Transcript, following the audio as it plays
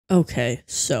Okay,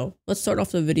 so let's start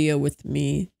off the video with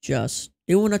me just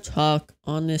doing a talk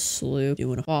on this sloop,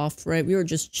 doing a off, right? We were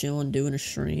just chilling, doing a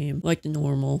stream like the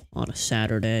normal on a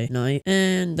Saturday night.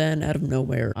 And then out of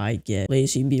nowhere, I get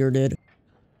lazy bearded.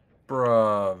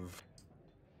 Bruv.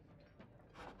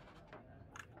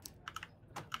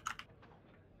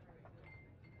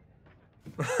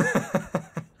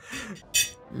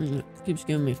 Keeps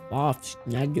giving me FOFs.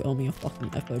 Now you owe me a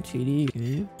fucking FOTD.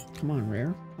 Okay? Come on,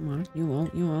 Rare. Come on. You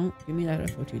won't. Give me that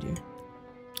FOTD.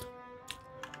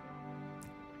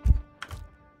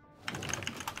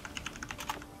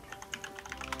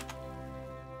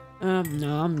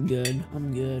 No, I'm good.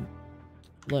 I'm good.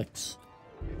 Licks.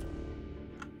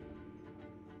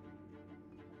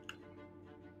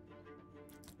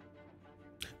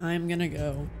 I'm gonna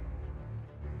go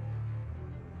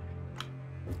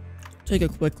take a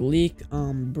quick leak.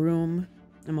 Broom.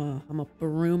 I'm a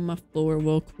broom my floor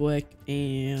real quick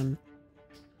and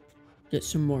get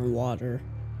some more water.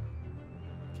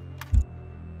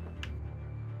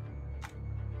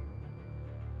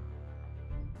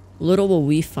 Little will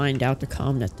we find out to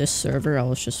come that this server I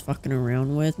was just fucking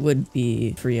around with would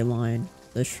be Freyline,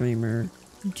 the streamer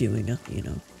doing a,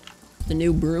 the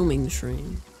new brooming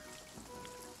stream.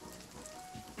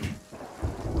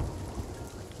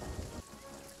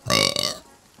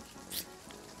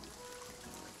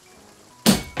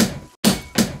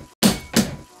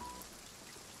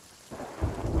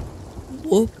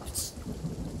 Whoops.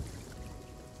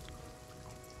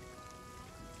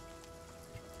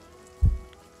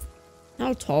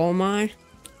 How tall am I?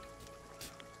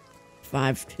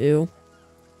 5'2".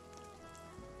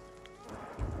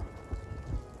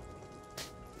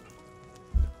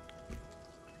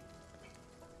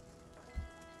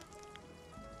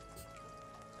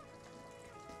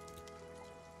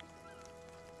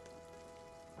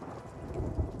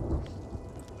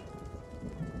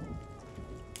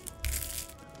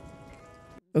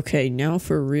 Okay, now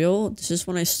for real, this is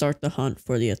when I start the hunt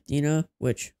for the Athena,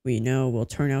 which we know will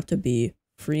turn out to be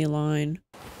Freyline.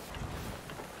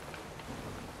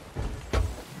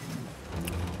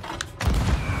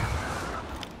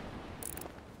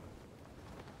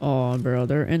 Oh, bro,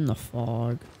 they're in the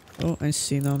fog. Oh, I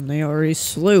see them. They already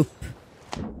sloop.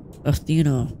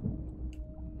 Athena.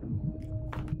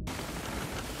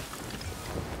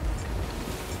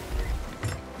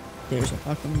 There's a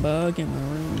fucking bug in my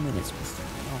room and it's pissing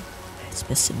me off. It's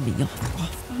pissing me off.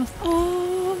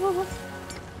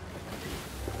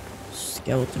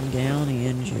 Skeleton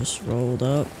Galleon just rolled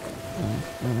up.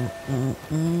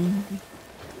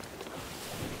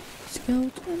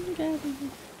 Skeleton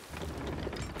Galleon.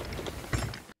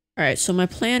 Alright, so my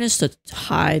plan is to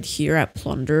hide here at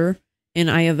Plunder,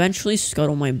 and I eventually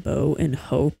scuttle my boat in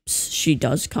hopes she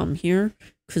does come here,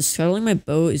 because scuttling my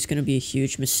boat is going to be a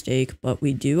huge mistake, but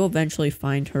we do eventually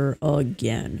find her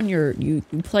again. You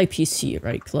play PC,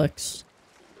 right, Clicks?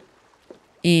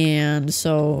 And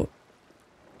so,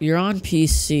 you're on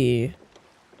PC.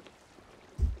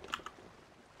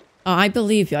 Oh, I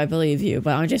believe you,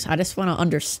 but I just want to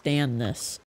understand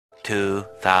this.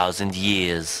 2,000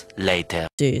 years later.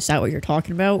 Dude, is that what you're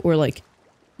talking about? Or like,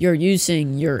 you're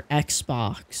using your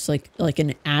Xbox, like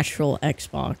an actual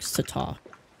Xbox to talk?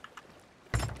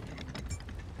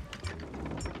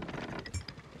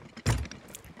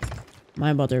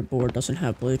 My motherboard doesn't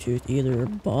have Bluetooth either,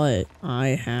 but I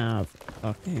have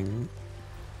fucking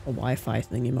a Wi-Fi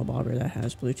thingy-mabobber that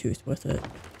has Bluetooth with it.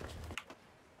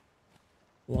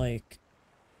 Like,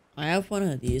 I have one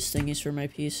of these thingies for my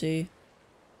PC.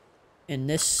 And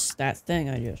that thing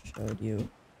I just showed you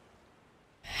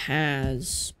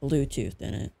has Bluetooth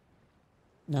in it.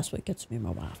 And that's what gets me my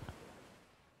Wi-Fi.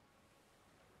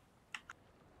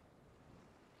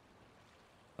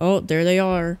 Oh, there they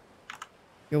are.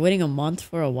 You're waiting a month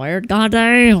for a wired?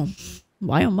 Goddamn!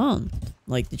 Why a month?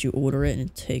 Like, did you order it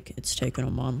and it's taken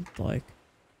a month? Like,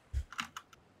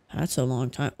 that's a long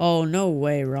time. Oh, no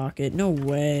way, Rocket. No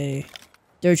way.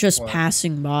 They're just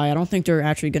passing by. I don't think they're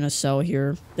actually gonna sell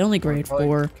here. They're only grade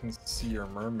 4. You can see your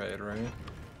mermaid, right?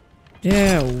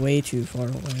 Yeah, way too far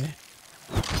away.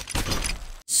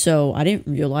 So, I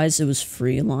didn't realize it was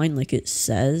Freyline like it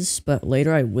says, but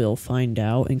later I will find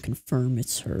out and confirm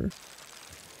it's her.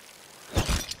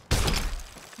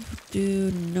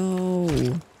 Dude, no.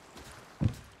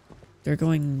 They're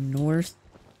going north.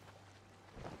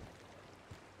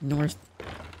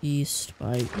 Northeast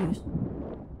by east.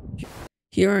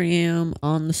 Here I am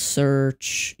on the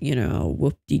search,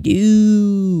 whoop-de-doo.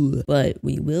 But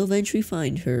we will eventually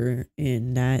find her,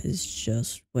 and that is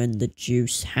just when the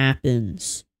juice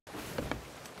happens.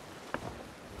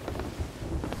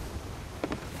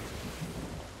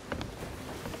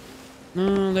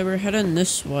 No, they were heading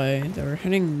this way. They were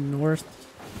heading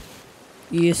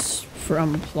northeast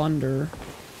from Plunder.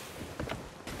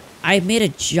 I made a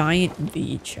giant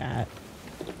V chat.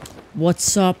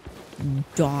 What's up,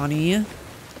 Donnie?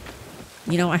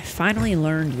 You know, I finally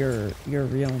learned your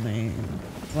real name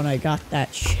when I got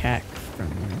that check from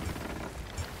you.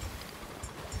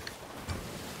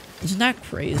 Isn't that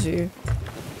crazy?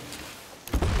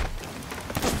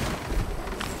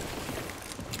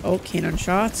 Oh, cannon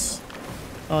shots.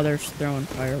 Oh, they're throwing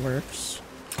fireworks.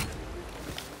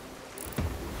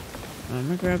 I'm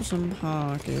gonna grab some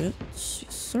pockets. Yes,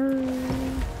 sir.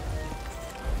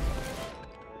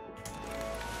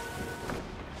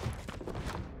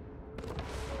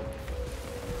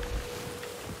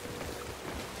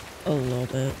 A little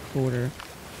bit. Quarter.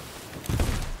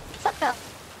 What's up?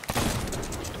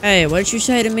 Hey, what did you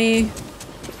say to me?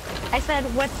 I said,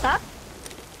 what's up?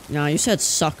 No, you said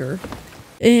sucker.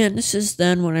 And this is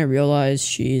then when I realized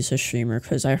she's a streamer,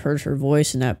 because I heard her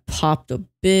voice and that popped a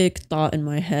big thought in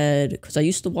my head, because I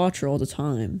used to watch her all the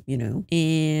time, you know?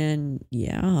 And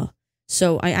yeah.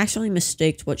 So I actually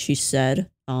mistaked what she said.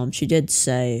 She did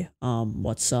say,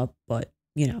 what's up, but,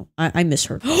 you know, I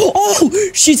misheard.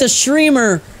 Oh, she's a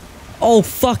streamer! Oh,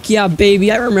 fuck yeah,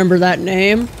 baby, I remember that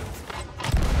name.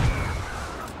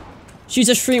 She's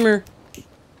a streamer.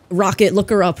 Rocket, look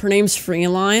her up. Her name's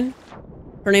Freyline.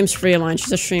 Her name's Freyline.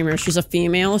 She's a streamer. She's a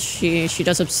female. She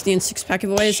does obscene six-pack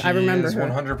giveaways. I remember her.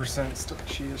 100%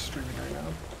 she is streaming right now.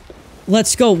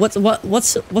 Let's go. What's her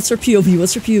POV?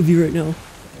 What's her POV right now?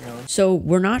 So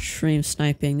we're not stream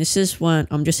sniping. This is when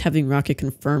I'm just having Rocket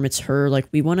confirm it's her. Like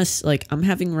we want to like I'm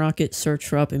having Rocket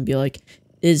search her up and be like,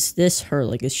 is this her?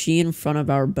 Like is she in front of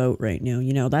our boat right now?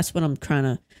 You know, that's what I'm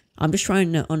just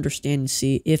trying to understand and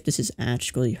see if this is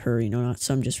actually her, you know, not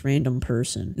some just random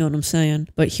person. You know what I'm saying?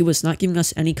 But he was not giving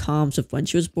us any comms of when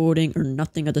she was boarding or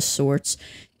nothing of the sorts.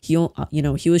 He, you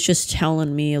know, he was just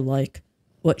telling me like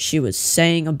what she was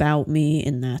saying about me,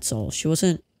 and that's all. He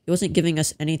wasn't giving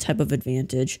us any type of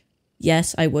advantage.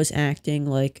 Yes, I was acting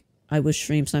like I was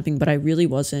stream sniping, but I really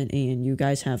wasn't, and you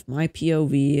guys have my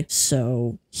POV,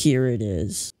 so here it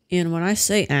is. And when I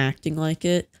say acting like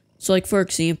it, so like for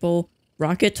example,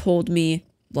 Rocket told me,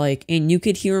 like, and you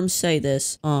could hear him say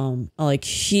this, like,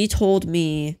 he told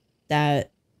me that,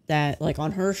 like,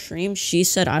 on her stream, she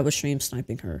said I was stream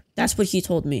sniping her. That's what he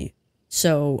told me.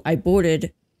 So, I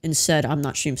boarded and said I'm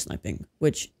not stream sniping,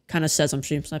 which kind of says I'm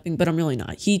stream sniping, but I'm really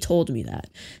not. He told me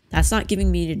that. That's not giving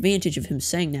me an advantage of him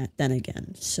saying that then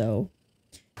again, so...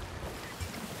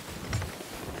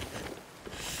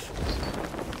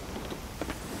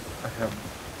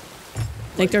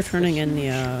 I think they're turning in the,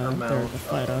 to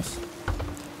fight us.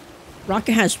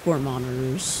 Rocket has 4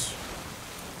 monitors.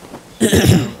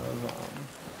 Ads.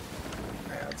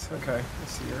 Okay, I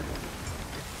see her.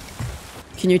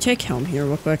 Can you take helm here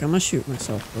real quick? I'm gonna shoot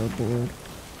myself for a board.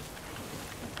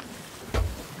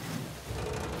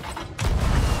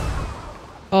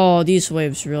 Oh, these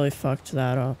waves really fucked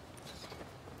that up.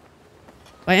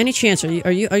 By any chance,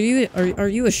 are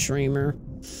you a streamer?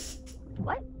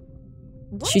 What?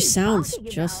 What She are you sounds talking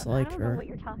just about? like I don't know her. what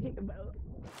you're talking about.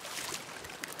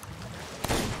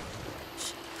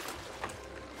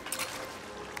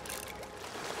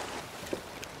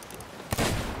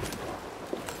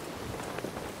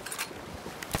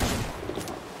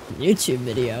 YouTube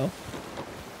video.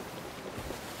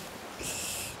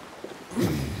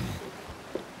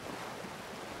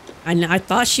 I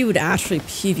thought she would actually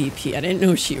PvP. I didn't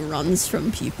know she runs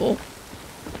from people.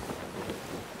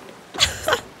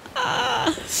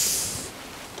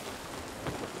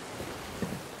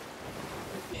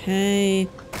 Hey.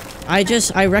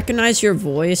 I recognize your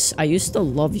voice. I used to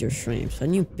love your streams.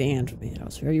 Then you banned me. That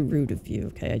was very rude of you,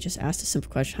 okay? I just asked a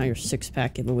simple question how your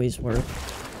six-pack giveaways work.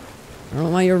 I don't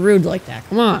know why you're rude like that.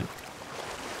 Come on.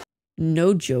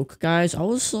 No joke, guys. I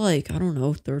was like, I don't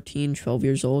know, 13, 12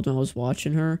 years old when I was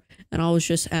watching her. And I was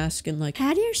just asking, like,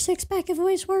 how do your six-pack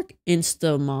giveaways work?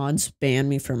 Insta mods banned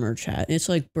me from her chat. It's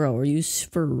like, bro, are you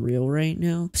for real right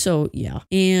now? So, yeah.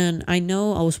 And I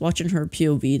know I was watching her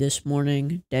POV this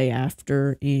morning, day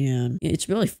after. And it's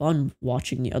really fun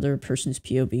watching the other person's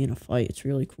POV in a fight. It's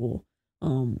really cool.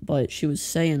 But she was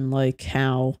saying, like,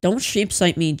 how, don't stream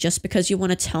snipe me just because you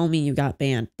want to tell me you got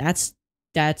banned.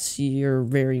 You're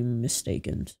very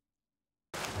mistaken.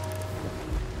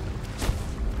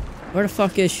 Where the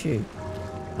fuck is she?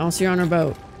 I don't see her on her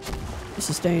boat. This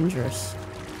is dangerous.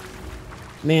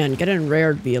 Man, getting rare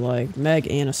would be like Meg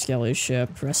and a Skelly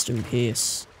ship. Rest in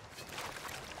peace.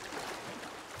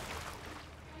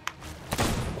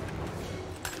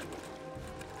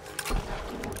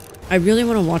 I really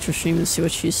want to watch her stream and see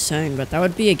what she's saying, but that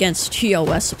would be against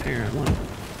TOS apparently.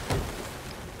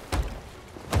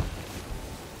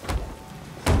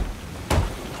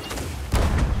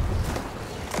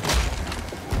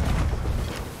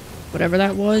 Whatever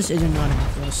that was, it did not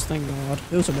affect us, thank God.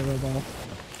 It was a bigger ball.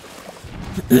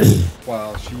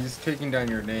 Wow, she's taking down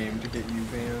your name to get you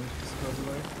banned,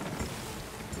 supposedly.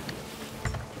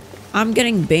 I'm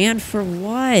getting banned for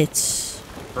what?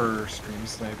 For stream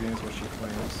sniping is what she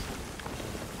claims.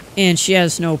 And she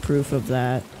has no proof of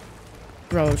that.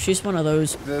 Bro, she's one of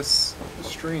those. This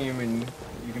stream, and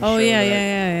you can Oh, show yeah,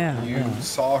 that yeah. you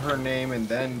saw her name and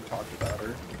then talked about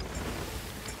her.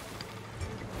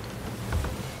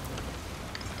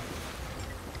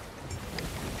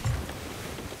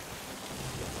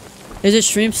 Is it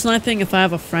stream sniping if I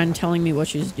have a friend telling me what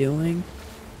she's doing?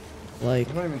 Like,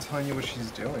 I'm not even telling you what she's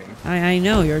doing. I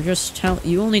know, you're just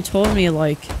you only told me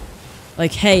like,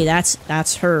 hey,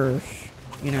 that's her,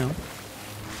 you know.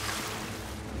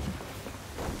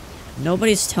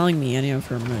 Nobody's telling me any of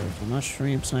her moves. I'm not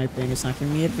stream sniping, it's not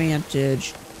giving me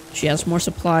advantage. She has more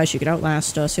supplies, she could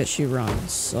outlast us, yet she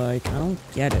runs. Like, I don't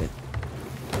get it.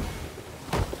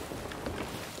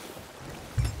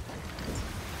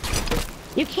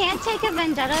 You can't take a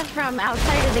vendetta from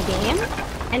outside of the game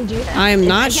and do that. I am It's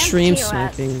not against stream TOS.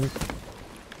 sniping.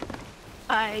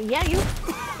 Yeah, you.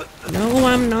 No,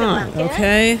 I'm not,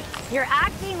 okay? You're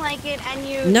acting like it, and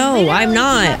you. No, literally I'm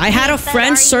not. have I had a tweets that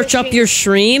friend are search up using- your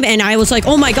stream, and I was like,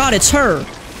 oh my god, it's her.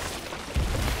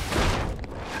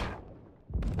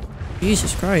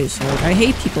 Jesus Christ, like, I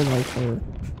hate people like her.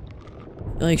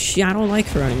 Like, I don't like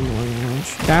her anymore, you know?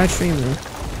 She's a bad streamer.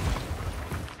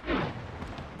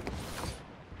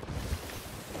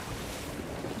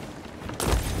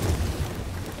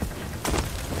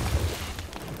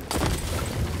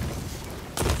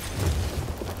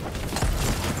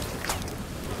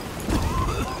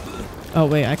 Oh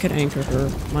wait, I could anchor her.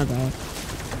 My bad.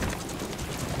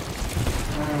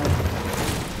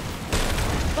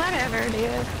 Whatever,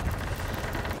 dude.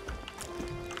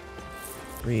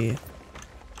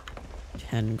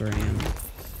 10 grand.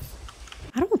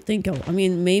 I don't think I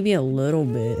mean, maybe a little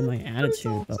bit in my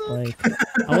attitude, but like,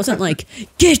 I wasn't like,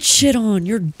 get shit on,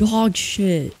 you're dog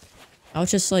shit. I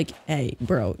was just like, hey,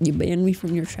 bro, you banned me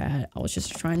from your chat. I was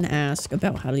just trying to ask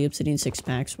about how the Obsidian 6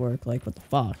 packs work. Like, what the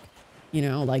fuck? You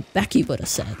know, like Becky would have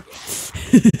said.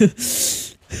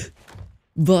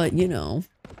 But, you know.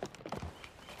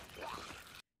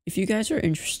 If you guys are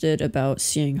interested about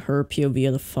seeing her POV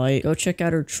of the fight, go check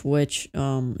out her Twitch.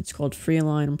 It's called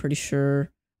Freyline, I'm pretty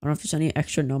sure. I don't know if there's any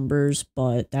extra numbers,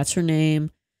 but that's her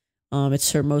name.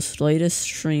 It's her most latest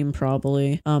stream,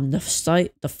 probably. The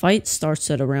fight starts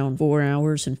at around 4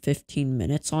 hours and 15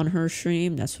 minutes on her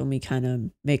stream. That's when we kind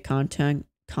of make contact,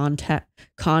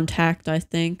 I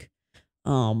think.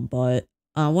 But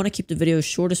I want to keep the video as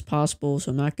short as possible,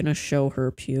 so I'm not going to show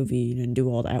her POV and do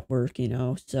all that work, you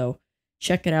know? So,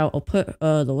 check it out. I'll put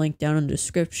the link down in the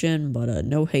description, but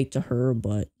no hate to her,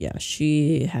 but yeah,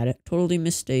 she had it totally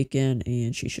mistaken,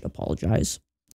 and she should apologize.